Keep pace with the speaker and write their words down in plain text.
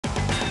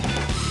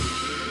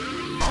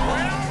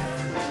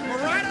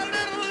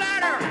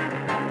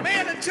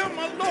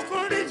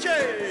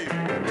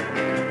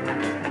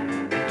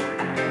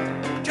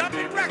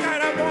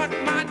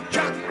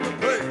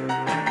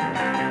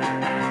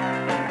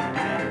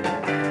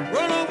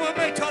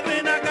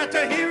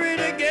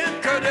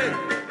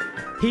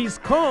He's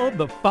called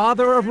the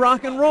father of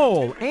rock and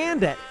roll,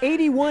 and at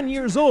 81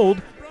 years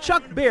old,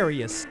 Chuck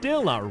Berry is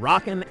still a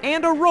rockin'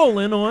 and a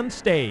rollin' on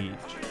stage.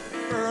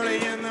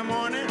 Early in the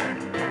morning,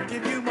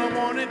 give you my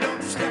morning,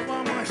 don't step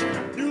on my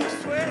new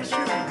sweat shoe.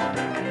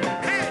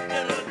 Hey,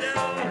 diddle,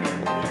 diddle,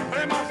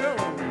 play my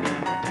fiddle,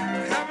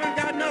 haven't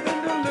got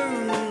nothing to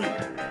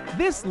lose.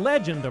 This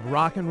legend of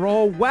rock and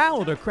roll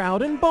wowed a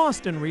crowd in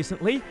Boston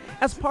recently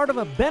as part of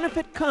a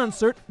benefit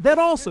concert that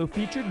also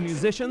featured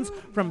musicians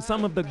from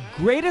some of the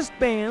greatest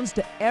bands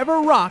to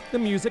ever rock the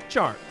music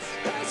charts.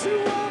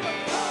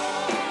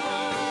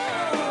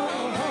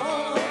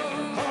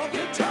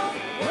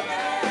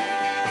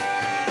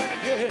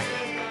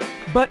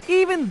 But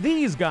even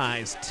these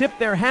guys tip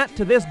their hat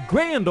to this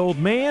grand old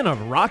man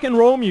of rock and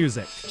roll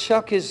music.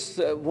 Chuck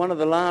is one of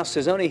the last.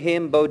 There's only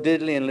him, Bo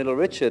Diddley, and Little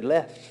Richard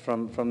left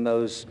from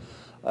those,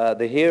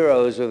 the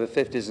heroes of the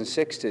 50s and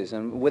 60s.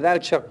 And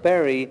without Chuck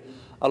Berry,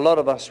 a lot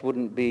of us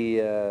wouldn't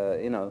be,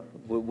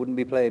 wouldn't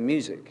be playing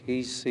music.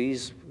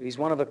 He's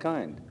one of a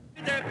kind.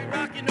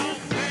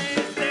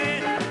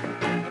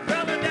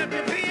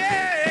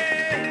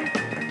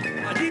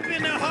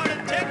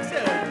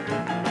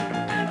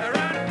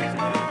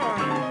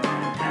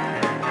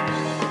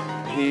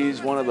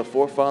 He's one of the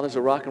forefathers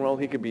of rock and roll.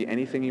 He could be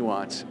anything he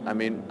wants. I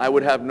mean, I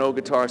would have no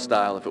guitar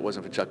style if it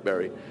wasn't for Chuck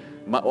Berry.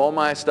 All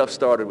my stuff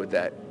started with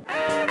that.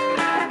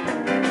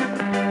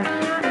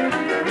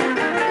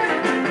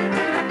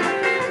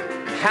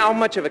 How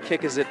much of a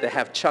kick is it to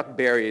have Chuck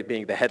Berry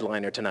being the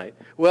headliner tonight?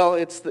 Well,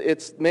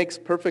 it makes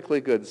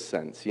perfectly good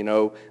sense. You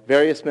know,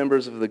 various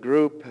members of the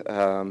group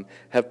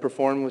have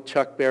performed with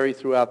Chuck Berry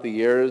throughout the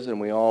years,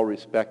 and we all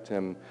respect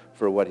him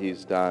for what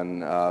he's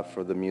done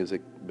for the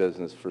music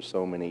business for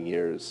so many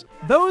years.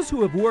 Those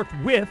who have worked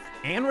with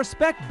and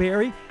respect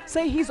Berry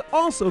say he's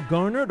also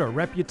garnered a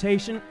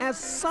reputation as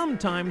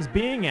sometimes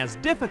being as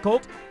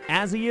difficult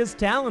as he is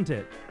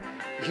talented.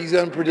 He's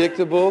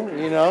unpredictable,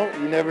 you know,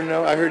 you never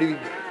know. I heard he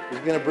was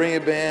going to bring a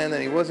band,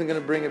 and he wasn't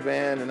going to bring a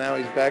band, and now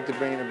he's back to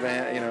bringing a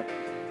band, you know.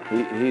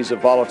 He's a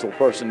volatile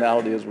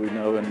personality, as we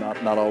know, and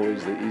not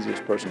always the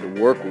easiest person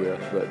to work with,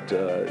 but,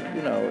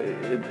 you know,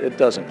 it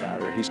doesn't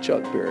matter. He's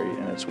Chuck Berry,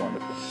 and it's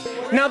wonderful.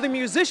 Now, the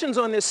musicians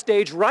on this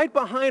stage right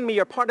behind me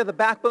are part of the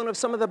backbone of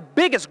some of the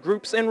biggest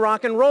groups in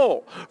rock and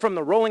roll, from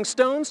the Rolling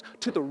Stones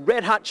to the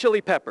Red Hot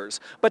Chili Peppers.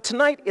 But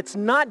tonight, it's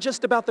not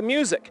just about the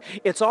music.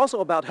 It's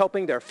also about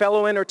helping their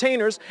fellow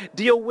entertainers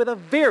deal with a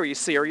very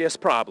serious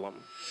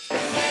problem.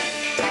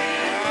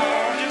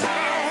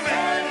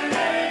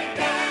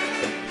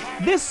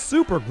 This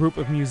super group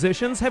of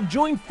musicians have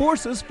joined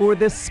forces for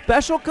this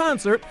special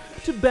concert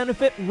to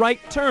benefit Right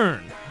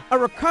Turn, a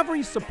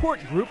recovery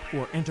support group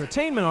for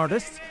entertainment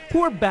artists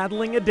who are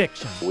battling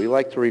addiction. We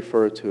like to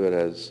refer to it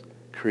as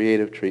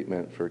creative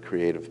treatment for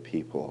creative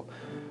people.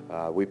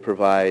 We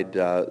provide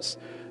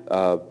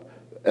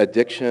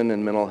addiction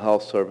and mental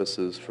health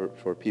services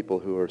for people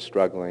who are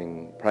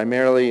struggling,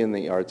 primarily in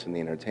the arts and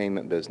the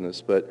entertainment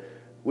business, but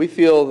we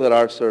feel that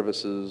our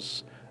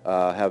services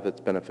have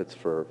its benefits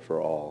for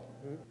all.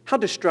 How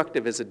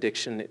destructive is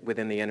addiction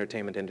within the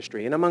entertainment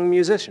industry and among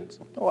musicians?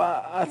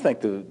 Well, I think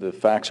the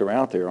facts are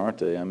out there, aren't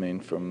they? I mean,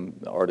 from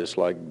artists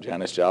like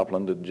Janis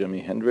Joplin to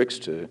Jimi Hendrix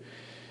to,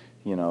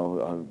 you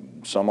know,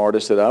 some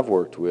artists that I've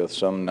worked with,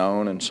 some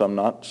known and some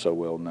not so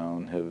well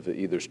known, have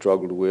either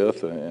struggled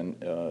with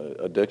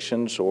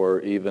addictions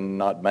or even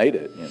not made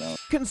it, you know.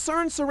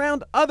 Concerns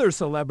surround other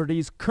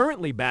celebrities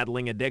currently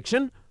battling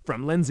addiction,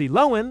 from Lindsay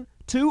Lohan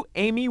to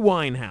Amy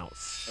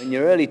Winehouse. In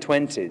your early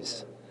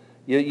 20s,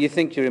 you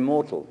think you're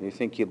immortal, you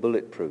think you're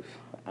bulletproof,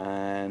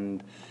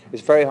 and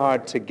it's very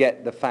hard to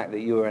get the fact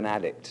that you're an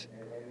addict.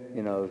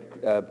 You know,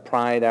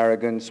 pride,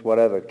 arrogance,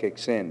 whatever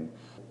kicks in.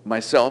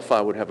 Myself, I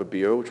would have a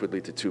beer, which would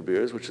lead to 2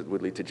 beers, which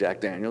would lead to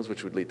Jack Daniels,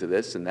 which would lead to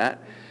this and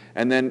that.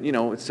 And then, you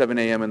know, it's 7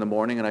 a.m. in the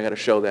morning, and I got a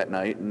show that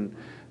night, and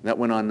that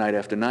went on night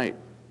after night.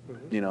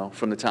 You know,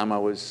 from the time I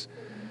was,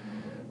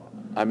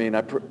 I mean,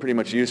 I pretty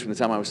much used from the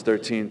time I was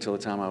 13 till the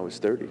time I was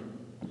 30.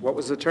 What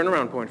was the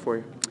turnaround point for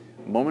you?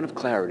 Moment of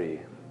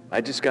clarity. I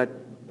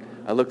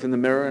looked in the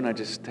mirror and I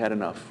just had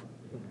enough.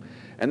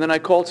 And then I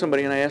called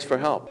somebody and I asked for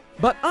help.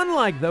 But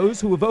unlike those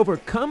who have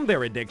overcome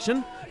their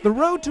addiction, the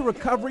road to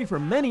recovery for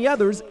many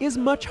others is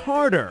much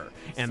harder.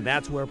 And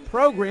that's where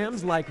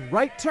programs like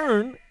Right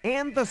Turn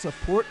and the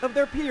support of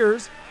their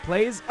peers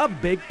plays a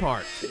big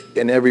part.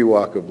 In every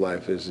walk of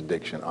life is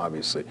addiction,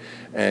 obviously.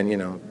 And, you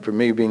know, for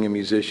me being a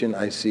musician,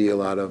 I see a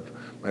lot of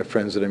my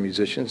friends that are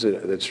musicians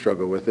that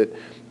struggle with it.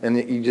 And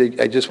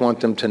I just want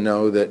them to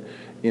know that,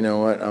 you know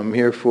what, I'm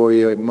here for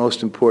you.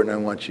 Most important, I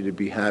want you to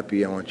be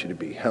happy. I want you to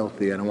be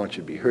healthy. I don't want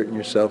you to be hurting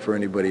yourself or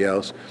anybody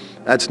else.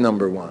 That's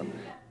number one.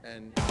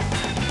 And